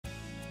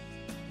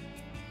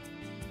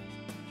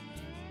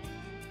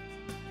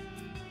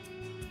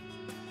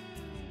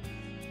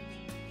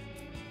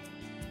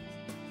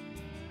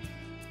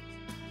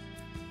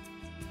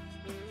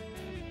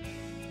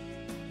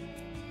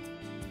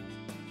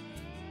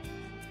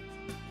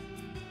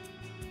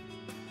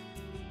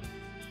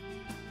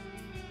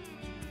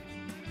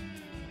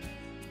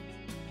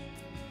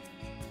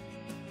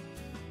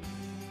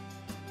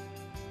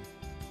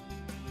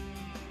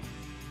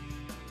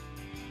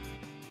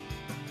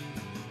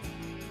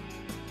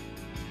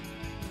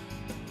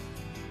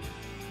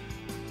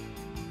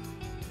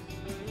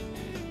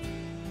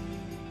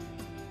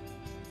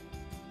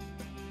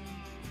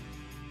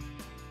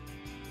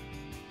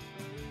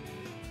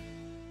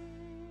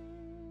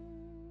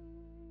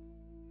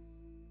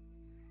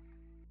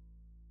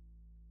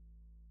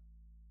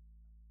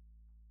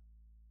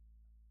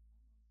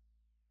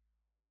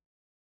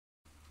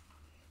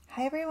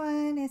Hi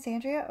everyone, it's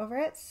Andrea over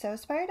at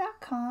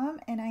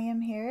Sewspire.com, and I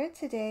am here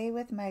today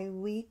with my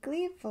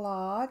weekly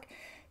vlog.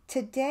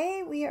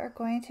 Today we are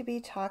going to be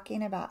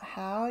talking about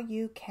how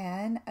you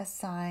can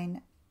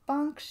assign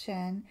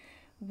function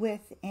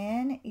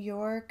within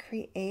your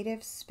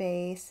creative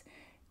space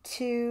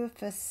to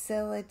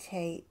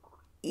facilitate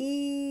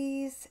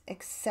ease,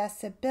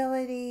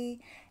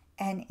 accessibility,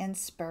 and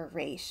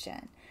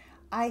inspiration.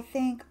 I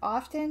think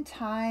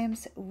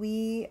oftentimes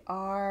we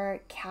are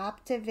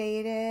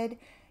captivated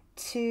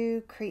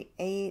to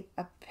create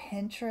a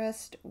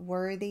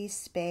Pinterest-worthy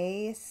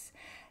space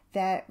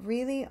that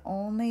really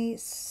only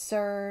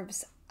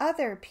serves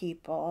other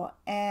people,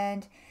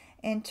 and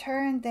in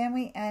turn then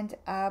we end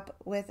up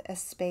with a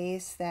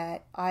space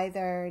that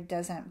either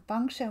doesn't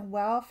function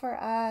well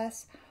for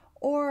us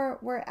or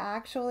we're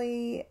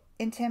actually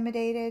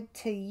intimidated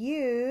to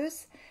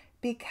use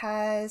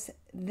because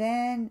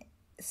then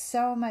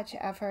so much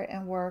effort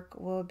and work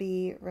will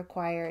be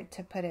required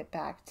to put it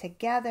back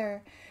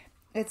together.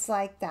 It's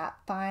like that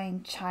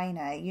fine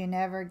china. You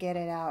never get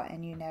it out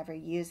and you never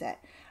use it.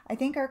 I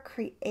think our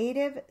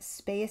creative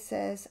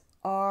spaces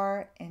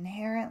are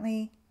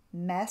inherently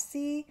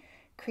messy.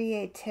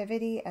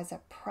 Creativity as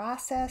a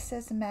process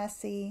is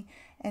messy,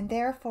 and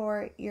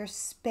therefore your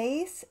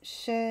space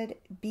should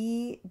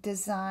be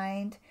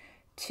designed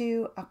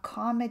to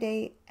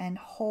accommodate and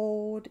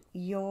hold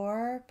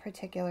your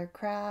particular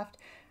craft.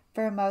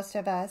 For most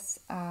of us,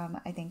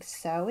 I think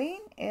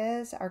sewing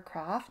is our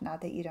craft. Not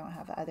that you don't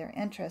have other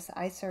interests.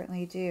 I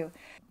certainly do.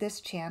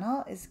 This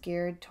channel is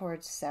geared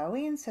towards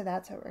sewing, so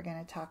that's what we're going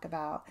to talk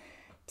about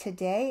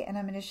today. And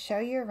I'm going to show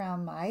you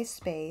around my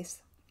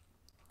space.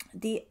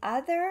 The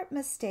other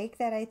mistake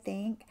that I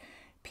think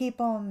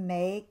people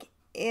make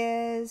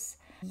is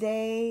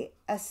they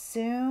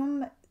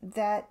assume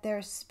that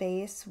their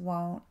space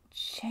won't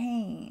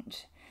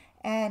change.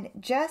 And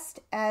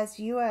just as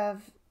you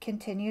have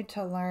continued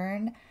to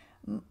learn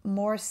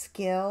more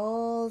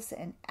skills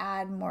and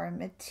add more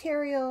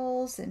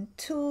materials and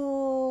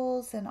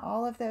tools and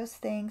all of those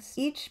things,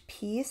 each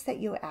piece that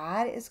you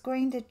add is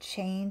going to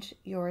change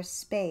your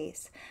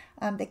space.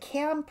 The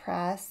cam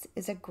press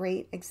is a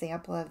great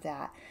example of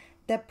that.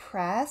 The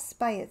press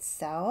by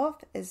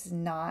itself is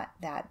not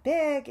that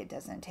big. It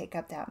doesn't take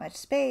up that much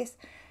space,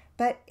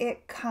 but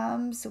it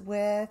comes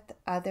with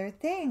other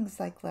things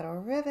like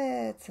little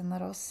rivets and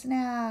little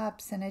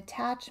snaps and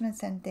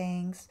attachments and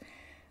things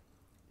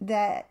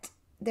that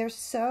they're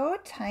so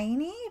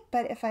tiny,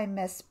 but if I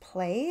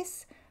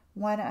misplace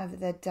one of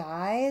the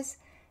dies,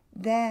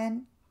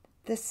 then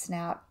the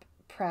snap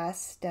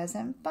press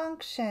doesn't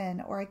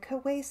function, or I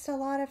could waste a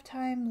lot of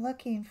time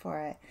looking for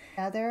it.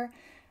 Another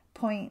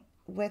point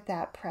with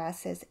that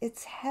press is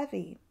it's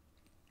heavy,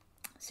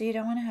 so you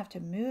don't want to have to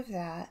move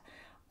that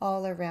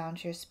all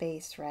around your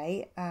space,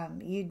 right?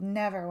 You'd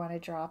never want to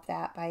drop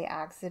that by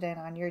accident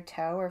on your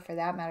toe, or for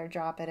that matter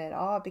drop it at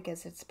all,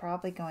 because it's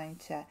probably going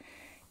to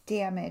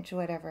damage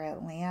whatever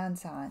it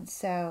lands on.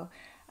 So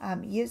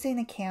using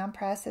the cam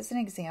press as an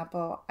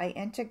example, I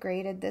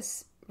integrated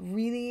this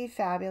really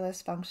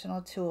fabulous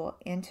functional tool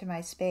into my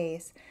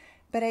space,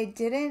 but I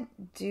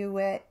didn't do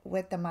it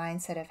with the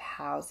mindset of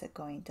how's it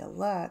going to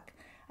look.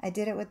 I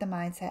did it with the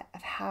mindset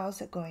of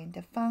how's it going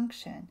to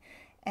function.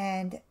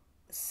 And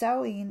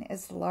sewing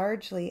is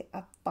largely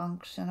a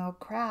functional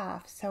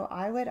craft, so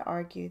I would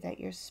argue that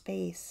your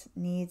space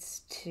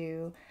needs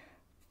to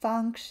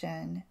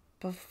function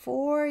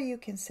before you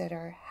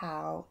consider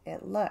how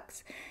it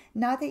looks.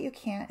 Not that you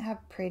can't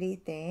have pretty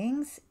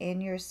things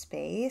in your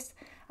space.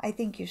 I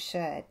think you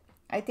should.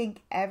 I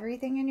think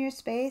everything in your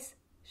space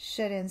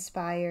should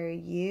inspire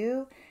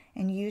you,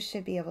 and you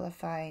should be able to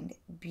find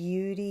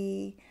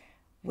beauty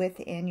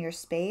within your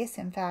space.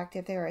 In fact,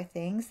 if there are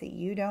things that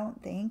you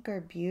don't think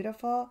are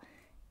beautiful,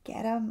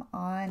 get them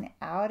on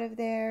out of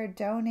there,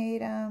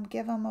 donate them,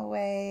 give them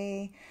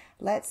away.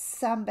 Let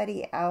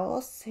somebody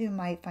else who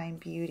might find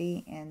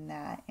beauty in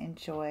that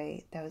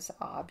enjoy those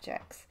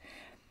objects.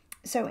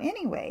 So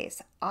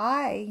anyways,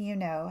 I,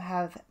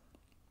 have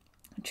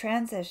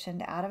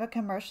transitioned out of a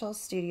commercial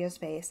studio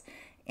space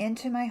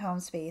into my home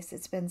space.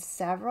 It's been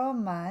several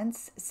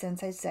months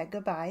since I said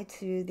goodbye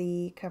to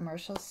the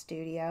commercial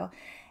studio,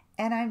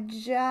 and I'm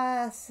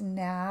just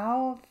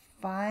now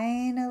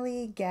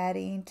finally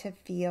getting to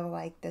feel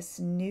like this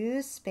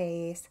new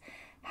space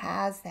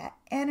has that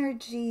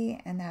energy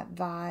and that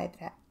vibe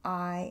that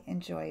I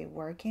enjoy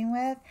working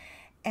with.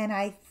 And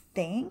I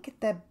think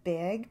the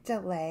big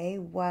delay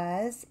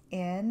was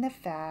in the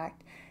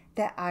fact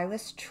that I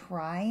was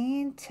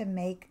trying to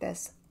make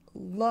this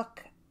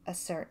look a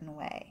certain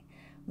way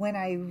when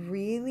I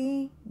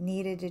really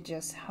needed to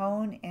just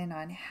hone in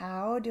on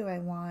how do I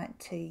want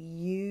to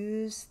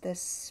use the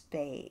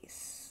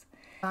space.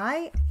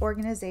 My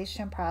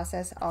organization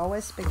process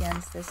always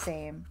begins the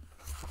same,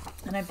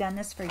 and I've done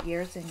this for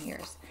years and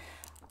years.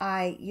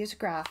 I use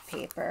graph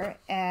paper,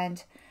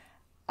 and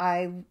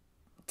I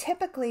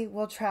typically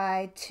will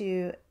try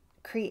to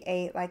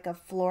create like a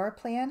floor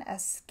plan, a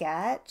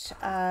sketch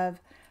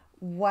of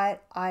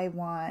what I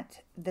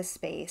want the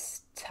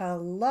space to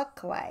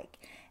look like.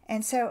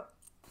 And so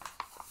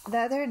the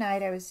other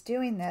night I was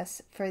doing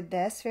this for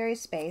this very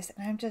space,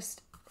 and I'm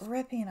just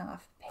ripping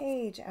off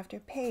page after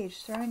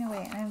page, throwing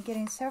away, and I'm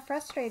getting so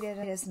frustrated.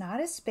 It is not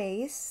a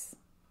space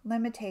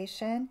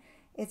limitation.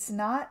 It's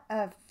not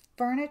a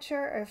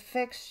furniture or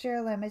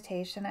fixture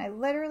limitation. I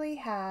literally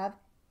have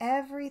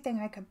everything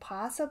I could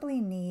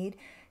possibly need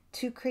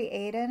to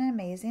create an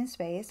amazing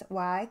space.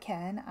 Why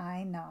can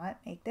I not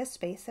make this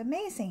space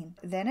amazing?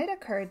 Then it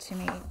occurred to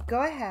me,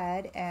 go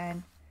ahead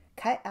and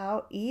cut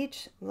out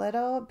each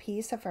little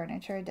piece of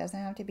furniture. It doesn't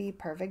have to be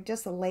perfect.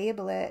 Just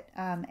label it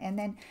and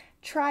then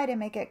try to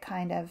make it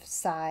kind of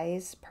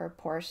size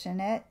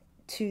proportionate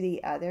to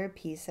the other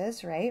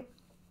pieces, right?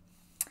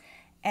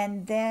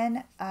 And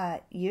then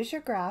use your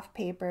graph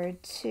paper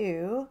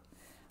to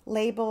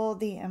label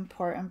the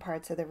important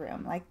parts of the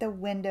room, like the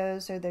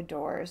windows or the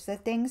doors, the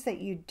things that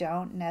you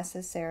don't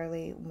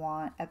necessarily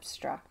want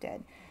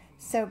obstructed.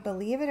 So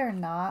believe it or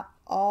not,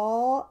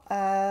 all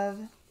of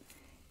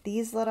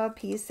these little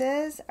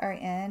pieces are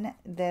in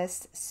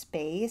this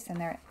space, and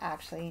they're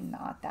actually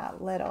not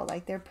that little.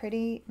 Like, they're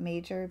pretty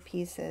major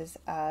pieces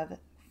of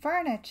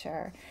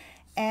furniture,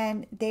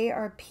 and they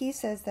are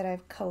pieces that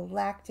I've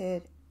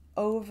collected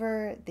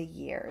over the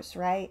years,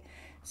 right?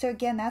 So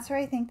again, that's where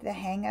I think the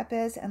hang up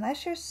is.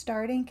 Unless you're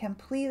starting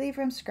completely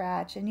from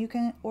scratch and you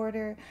can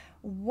order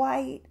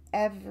white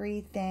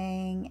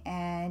everything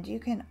and you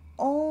can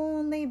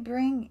only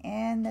bring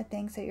in the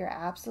things that you're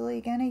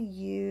absolutely going to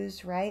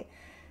use, right?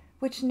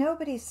 Which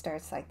nobody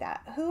starts like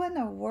that. Who in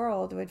the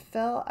world would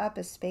fill up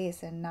a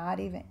space and not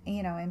even,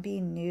 and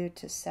be new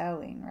to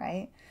sewing,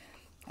 right?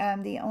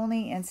 The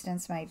only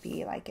instance might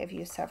be like if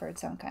you suffered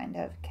some kind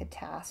of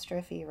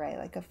catastrophe, right?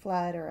 Like a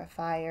flood or a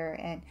fire,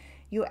 and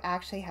you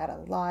actually had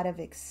a lot of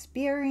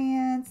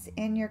experience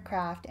in your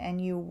craft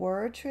and you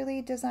were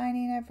truly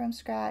designing it from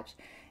scratch.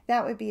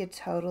 That would be a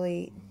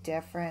totally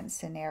different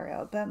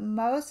scenario. But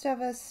most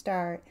of us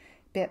start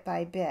bit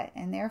by bit,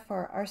 and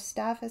therefore our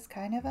stuff is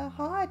kind of a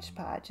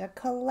hodgepodge, a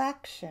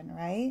collection,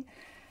 right?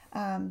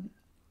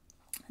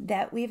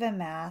 That we've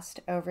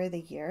amassed over the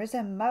years,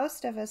 and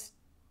most of us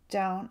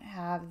don't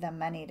have the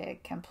money to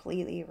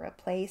completely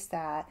replace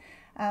that.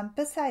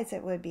 Besides,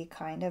 it would be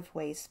kind of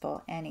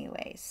wasteful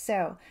anyway.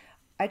 So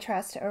I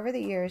trust over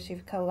the years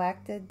you've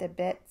collected the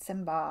bits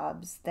and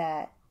bobs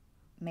that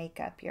make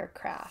up your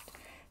craft.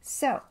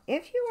 So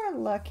if you are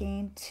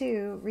looking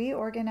to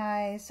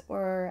reorganize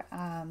or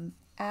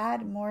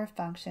add more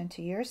function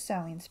to your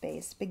sewing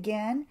space,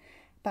 begin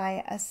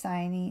by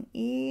assigning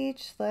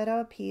each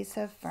little piece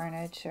of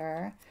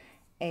furniture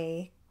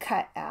a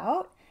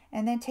cutout,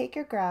 and then take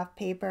your graph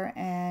paper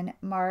and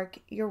mark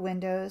your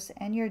windows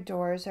and your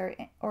doors, or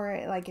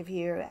like if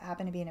you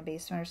happen to be in a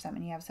basement or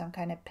something, you have some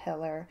kind of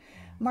pillar,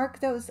 mark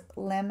those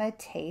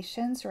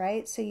limitations,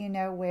 right? So you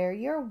know where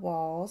your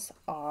walls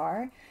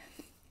are,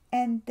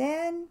 and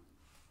then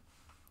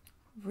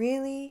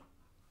really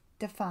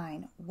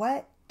define,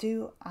 what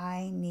do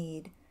I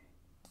need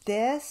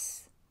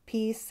this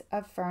piece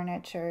of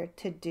furniture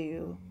to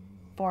do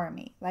for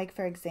me? Like,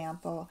 for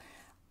example,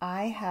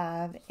 I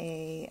have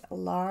a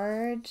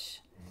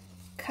large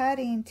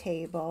cutting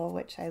table,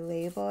 which I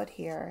labeled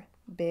here,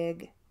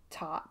 big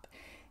top.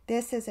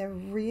 This is a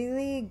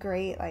really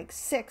great, like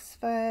 6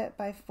 foot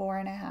by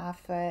 4.5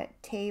 foot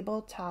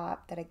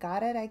tabletop that I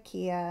got at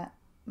IKEA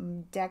a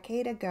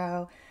decade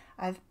ago.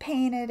 I've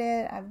painted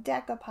it, I've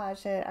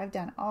decoupaged it, I've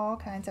done all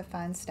kinds of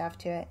fun stuff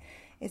to it.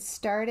 It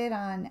started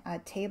on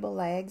table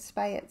legs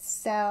by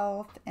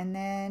itself, and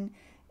then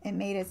it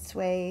made its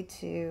way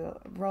to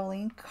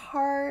rolling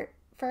cart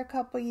for a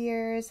couple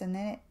years, and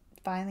then it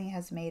finally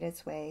has made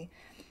its way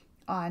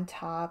on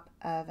top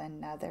of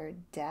another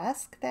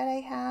desk that I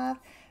have.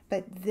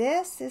 But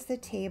this is the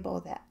table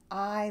that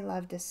I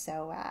love to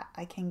sew at.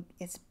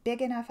 It's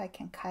big enough I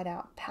can cut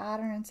out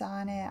patterns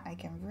on it. I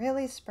can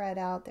really spread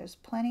out. There's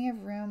plenty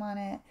of room on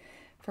it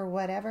for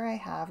whatever I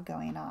have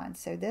going on.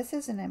 So this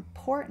is an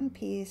important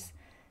piece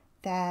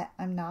that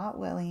I'm not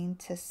willing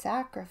to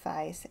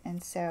sacrifice.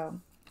 And so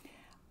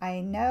I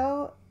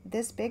know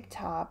this big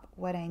top,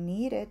 what I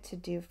needed to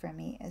do for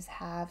me is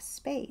have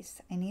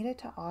space. I needed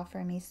to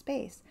offer me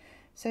space.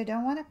 So I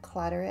don't want to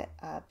clutter it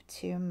up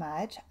too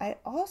much. I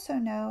also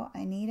know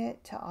I need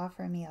it to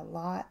offer me a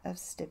lot of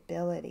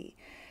stability.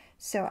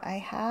 So I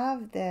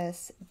have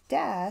this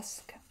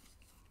desk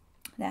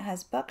that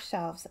has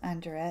bookshelves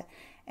under it.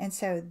 And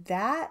so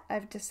that,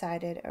 I've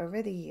decided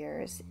over the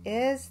years,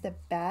 is the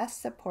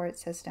best support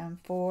system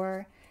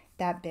for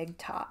that big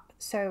top.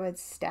 So I would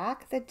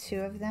stack the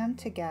two of them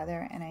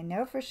together, and I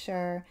know for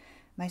sure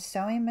my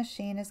sewing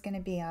machine is going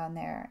to be on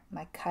there.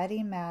 My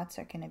cutting mats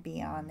are going to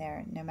be on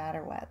there no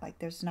matter what. Like,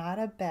 there's not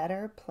a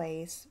better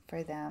place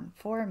for them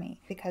for me,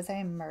 because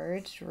I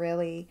merged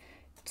really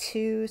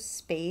two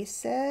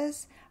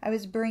spaces. I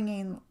was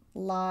bringing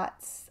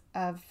lots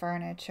of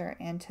furniture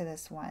into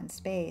this one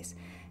space.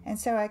 And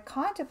so I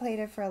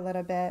contemplated for a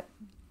little bit,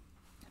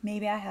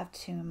 maybe I have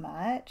too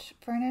much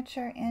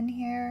furniture in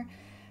here,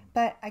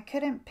 but I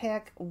couldn't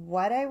pick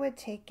what I would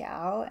take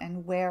out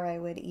and where I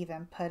would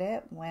even put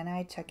it when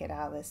I took it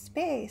out of the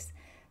space.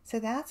 So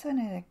that's when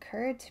it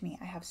occurred to me,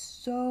 I have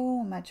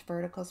so much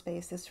vertical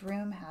space. This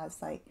room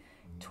has like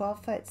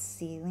 12-foot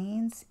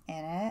ceilings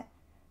in it.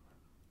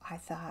 I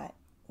thought,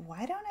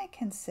 why don't I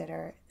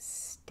consider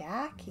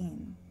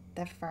stacking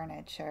the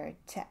furniture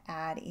to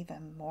add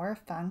even more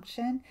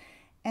function?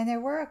 And there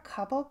were a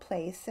couple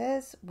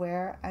places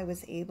where I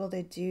was able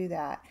to do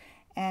that.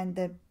 And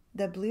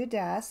the blue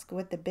desk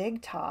with the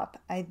big top,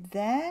 I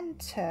then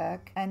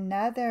took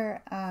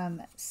another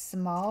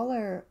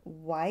smaller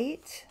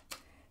white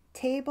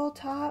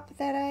tabletop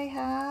that I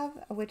have,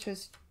 which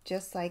was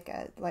just like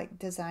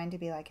designed to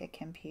be like a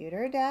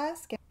computer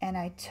desk. And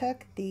I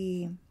took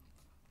the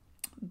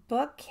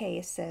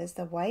bookcases,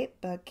 the white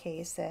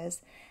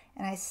bookcases,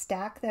 and I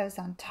stacked those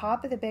on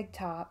top of the big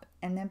top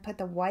and then put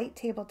the white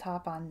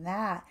tabletop on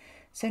that.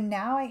 So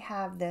now I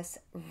have this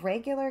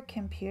regular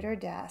computer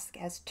desk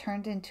has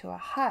turned into a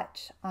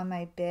hutch on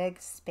my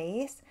big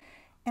space.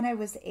 And I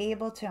was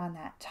able to, on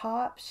that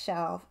top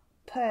shelf,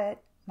 put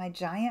my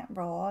giant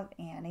roll of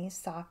Annie's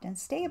Soft and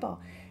Stable.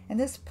 And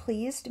this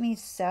pleased me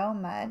so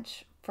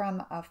much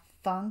from a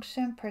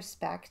function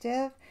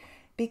perspective,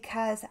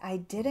 because I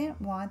didn't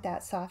want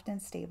that Soft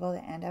and Stable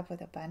to end up with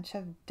a bunch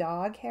of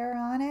dog hair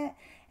on it.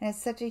 And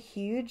it's such a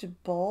huge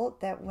bolt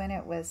that when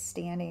it was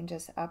standing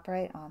just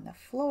upright on the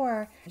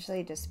floor,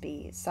 usually just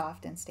be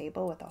Soft and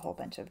Stable with a whole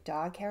bunch of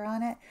dog hair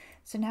on it.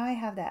 So now I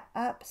have that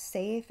up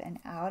safe and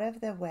out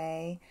of the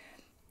way.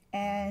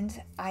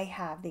 And I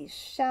have these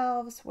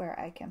shelves where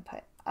I can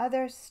put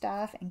other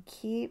stuff and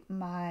keep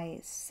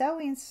my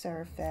sewing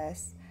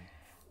surface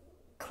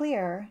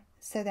clear,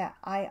 so that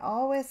I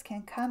always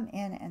can come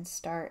in and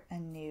start a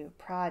new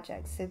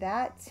project. So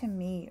that to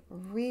me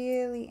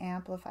really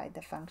amplified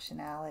the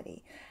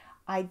functionality.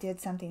 I did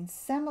something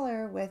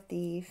similar with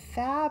the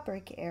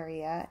fabric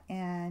area,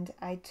 and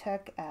I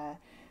took a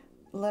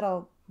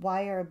little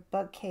wire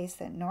bookcase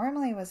that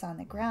normally was on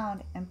the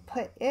ground and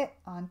put it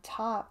on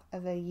top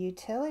of a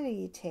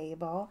utility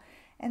table,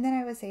 and then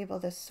I was able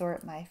to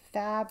sort my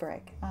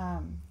fabric.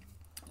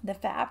 The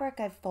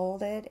fabric I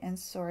folded and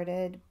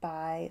sorted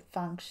by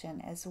function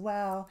as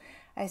well.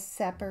 I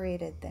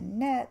separated the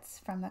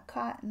knits from the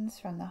cottons,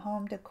 from the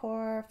home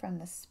decor, from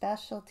the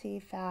specialty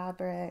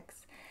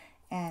fabrics,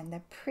 and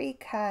the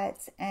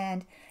pre-cuts.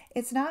 And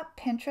it's not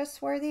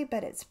Pinterest worthy,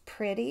 but it's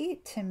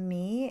pretty to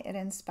me. It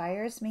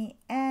inspires me.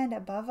 And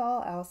above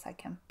all else, I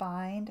can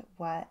find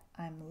what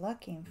I'm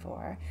looking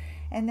for.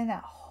 And then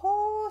that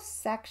whole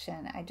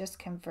section I just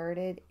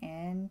converted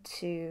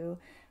into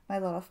my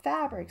little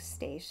fabric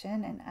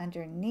station, and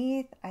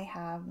underneath I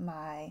have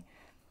my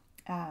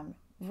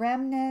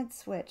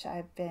remnants, which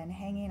I've been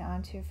hanging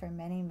on to for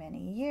many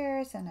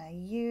years, and I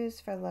use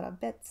for little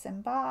bits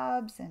and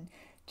bobs and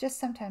just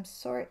sometimes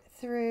sort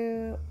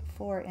through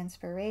for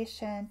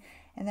inspiration.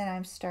 And then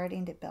I'm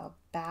starting to build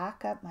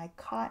back up my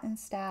cotton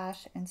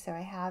stash, and so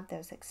I have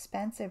those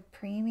expensive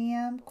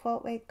premium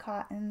quilt weight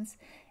cottons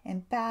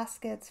in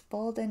baskets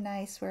folded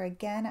nice, where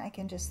again I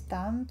can just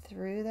thumb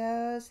through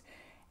those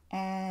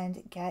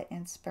and get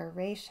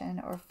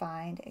inspiration or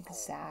find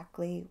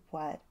exactly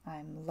what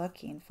I'm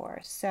looking for.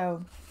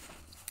 So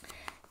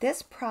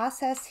this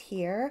process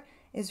here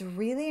is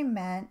really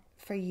meant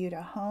for you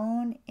to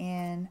hone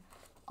in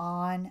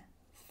on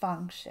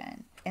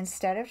function.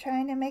 Instead of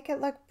trying to make it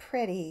look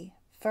pretty,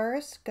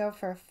 first go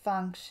for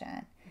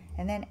function.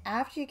 And then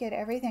after you get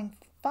everything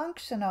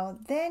functional,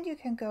 then you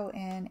can go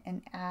in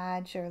and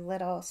add your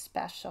little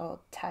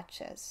special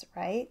touches,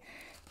 right,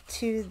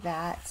 to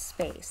that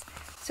space.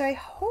 So I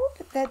hope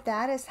that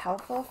that is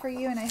helpful for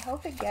you, and I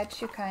hope it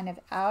gets you kind of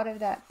out of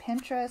that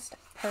Pinterest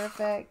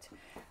perfect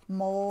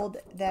mold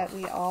that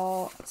we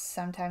all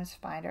sometimes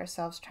find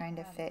ourselves trying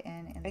to fit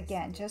in. And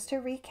again, just to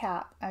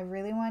recap, I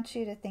really want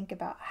you to think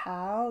about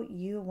how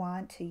you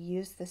want to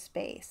use the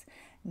space,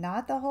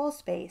 not the whole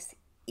space,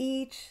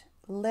 each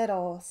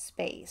little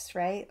space,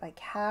 right? Like,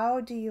 how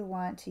do you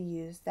want to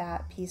use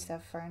that piece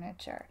of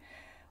furniture?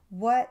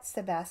 What's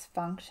the best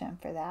function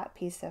for that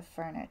piece of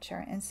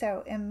furniture? And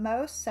so in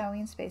most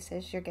sewing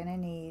spaces, you're going to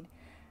need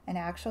an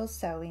actual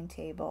sewing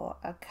table,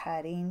 a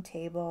cutting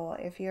table.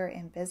 If you're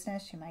in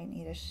business, you might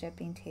need a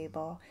shipping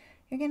table.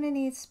 You're going to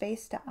need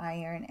space to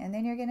iron, and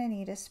then you're going to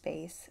need a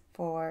space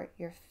for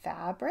your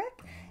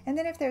fabric. And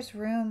then if there's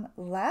room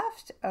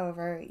left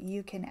over,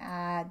 you can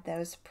add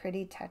those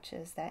pretty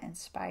touches that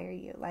inspire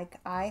you. Like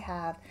I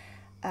have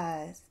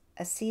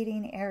a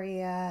seating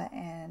area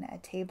and a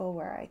table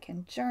where I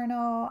can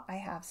journal. I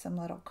have some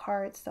little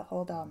carts to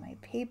hold all my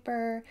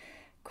paper,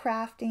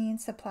 crafting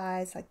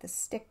supplies like the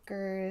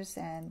stickers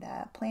and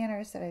the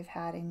planners that I've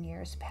had in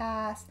years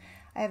past.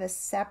 I have a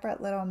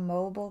separate little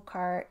mobile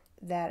cart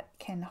that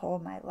can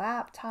hold my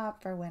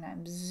laptop for when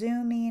I'm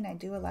Zooming. I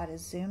do a lot of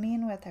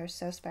Zooming with our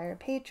Sewspire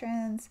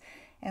patrons,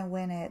 and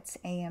when it's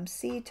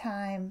AMC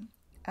time,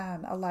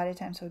 a lot of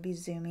times we'll be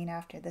Zooming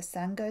after the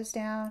sun goes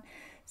down.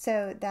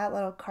 So that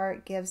little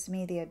cart gives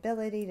me the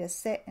ability to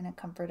sit in a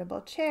comfortable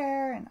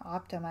chair and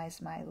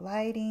optimize my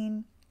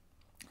lighting.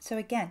 So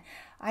again,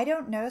 I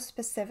don't know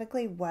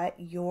specifically what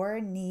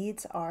your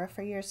needs are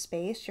for your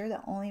space. You're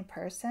the only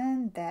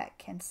person that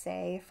can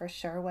say for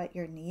sure what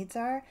your needs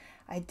are.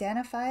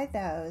 Identify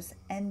those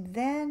and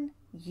then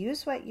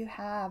use what you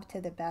have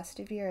to the best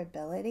of your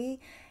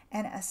ability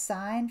and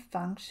assign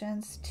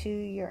functions to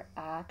your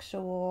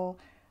actual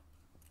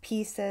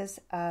pieces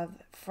of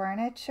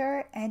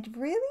furniture and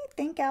really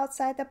think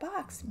outside the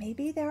box.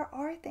 Maybe there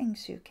are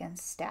things you can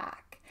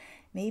stack.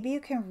 Maybe you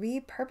can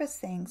repurpose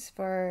things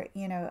for,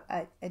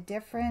 a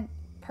different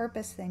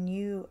purpose than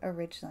you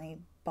originally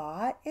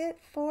bought it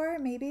for.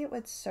 Maybe it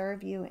would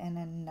serve you in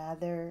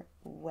another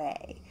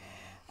way.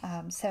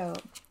 So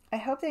I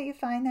hope that you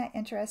find that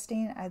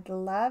interesting. I'd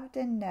love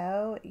to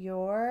know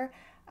your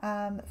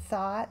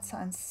thoughts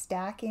on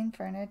stacking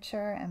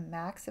furniture and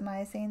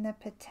maximizing the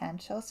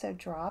potential. So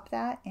drop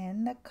that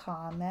in the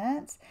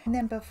comments. And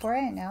then before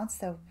I announce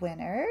the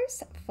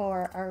winners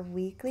for our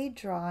weekly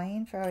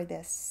drawing for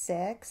the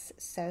 6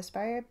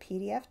 Sewspire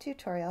PDF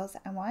tutorials,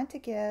 I want to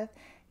give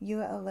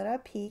you a little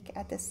peek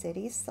at the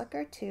City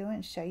Slicker 2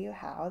 and show you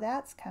how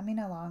that's coming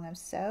along. I'm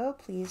so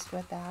pleased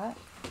with that.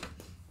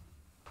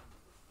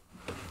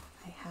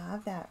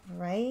 Have that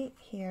right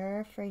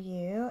here for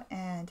you,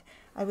 and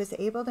I was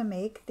able to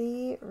make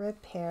the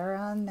repair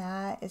on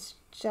that. It's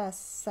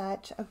just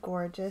such a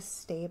gorgeous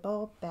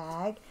stable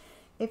bag.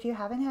 If you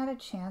haven't had a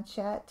chance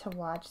yet to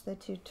watch the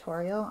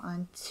tutorial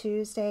on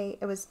Tuesday,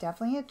 it was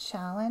definitely a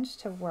challenge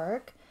to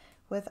work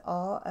with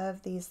all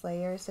of these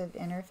layers of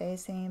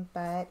interfacing,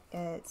 but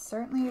it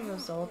certainly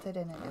resulted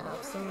in an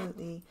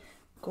absolutely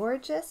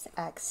gorgeous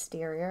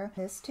exterior.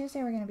 This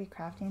Tuesday we're going to be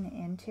crafting the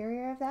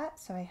interior of that,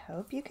 so I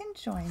hope you can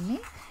join me.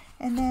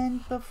 And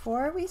then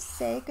before we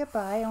say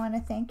goodbye, I want to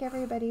thank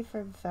everybody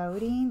for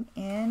voting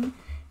in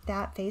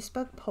that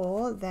Facebook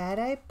poll that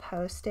I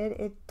posted.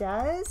 It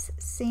does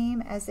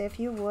seem as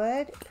if you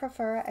would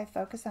prefer I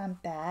focus on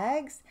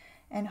bags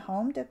and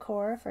home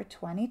decor for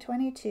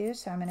 2022,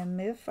 so I'm going to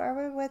move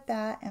forward with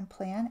that and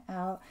plan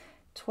out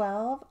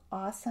 12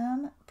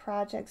 awesome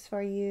projects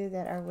for you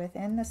that are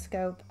within the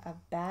scope of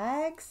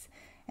bags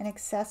and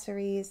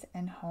accessories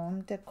and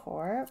home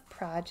decor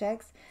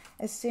projects.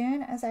 As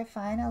soon as I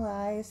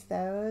finalize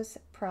those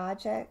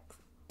project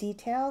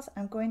details,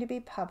 I'm going to be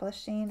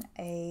publishing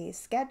a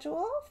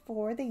schedule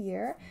for the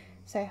year,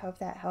 so I hope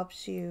that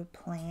helps you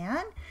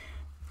plan.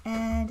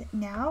 And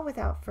now,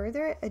 without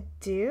further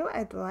ado,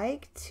 I'd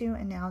like to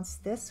announce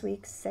this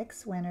week's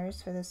 6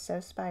 winners for the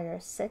Sewspire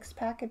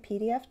 6-pack of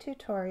PDF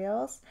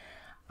tutorials.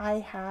 I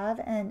have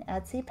an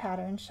Etsy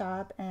pattern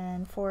shop,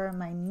 and for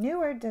my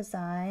newer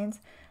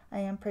designs, I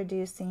am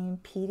producing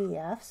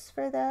PDFs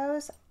for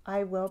those.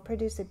 I will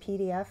produce a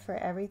PDF for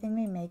everything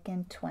we make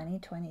in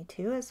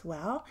 2022 as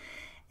well.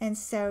 And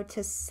so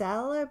to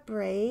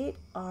celebrate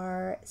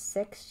our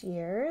 6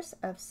 years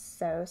of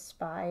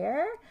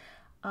Sewspire,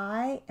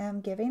 I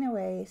am giving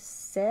away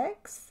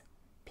 6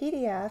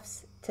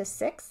 PDFs to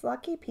 6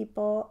 lucky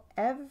people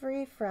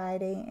every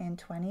Friday in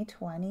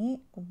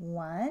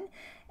 2021.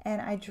 And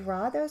I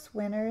draw those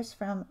winners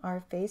from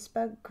our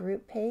Facebook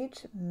group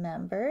page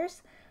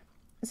members.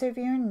 So if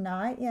you're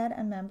not yet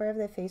a member of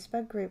the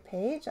Facebook group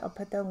page, I'll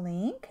put the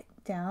link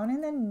down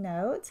in the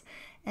notes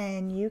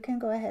and you can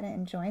go ahead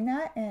and join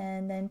that,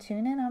 and then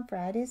tune in on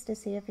Fridays to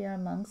see if you're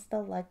amongst the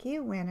lucky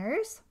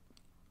winners.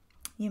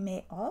 You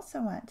may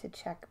also want to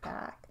check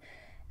back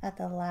at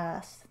the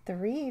last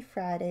 3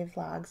 Friday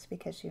vlogs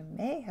because you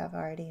may have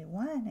already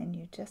won and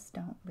you just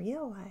don't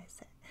realize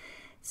it.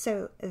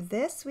 So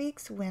this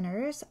week's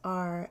winners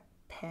are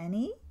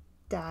Penny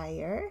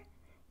Dyer,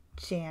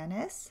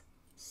 Janice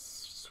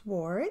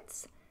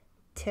Swartz,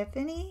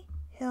 Tiffany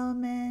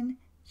Hillman,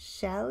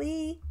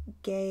 Shelley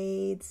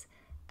Gades,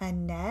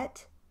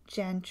 Annette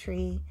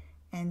Gentry,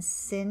 and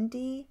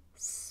Cindy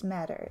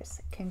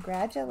Smetters.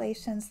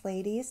 Congratulations,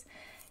 ladies.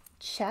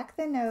 Check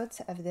the notes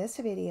of this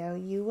video.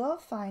 You will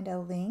find a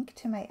link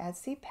to my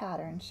Etsy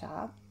pattern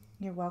shop.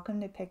 You're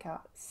welcome to pick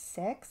out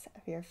 6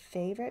 of your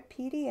favorite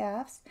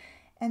PDFs,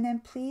 and then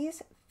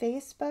please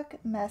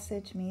Facebook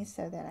message me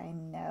so that I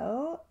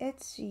know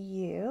it's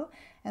you,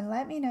 and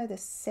let me know the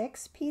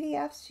 6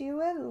 PDFs you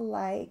would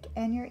like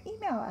and your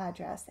email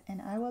address,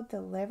 and I will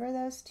deliver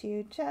those to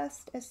you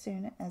just as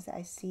soon as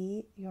I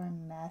see your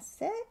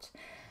message.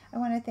 I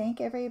want to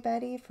thank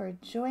everybody for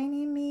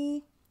joining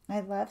me. I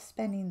love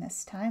spending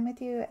this time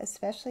with you,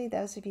 especially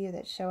those of you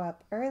that show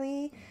up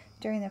early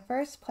during the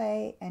first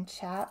play and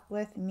chat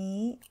with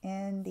me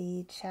in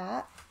the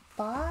chat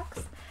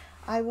box.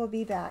 I will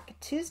be back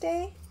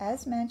Tuesday,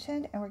 as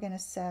mentioned, and we're going to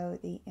sew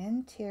the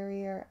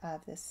interior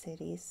of the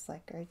City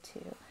Slicker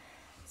 2.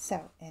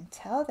 So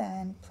until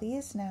then,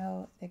 please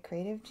know the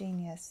creative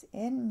genius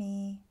in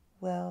me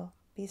will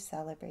be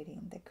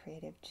celebrating the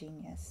creative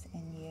genius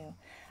in you.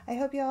 I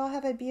hope you all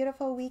have a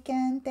beautiful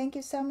weekend. Thank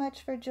you so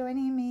much for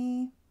joining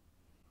me.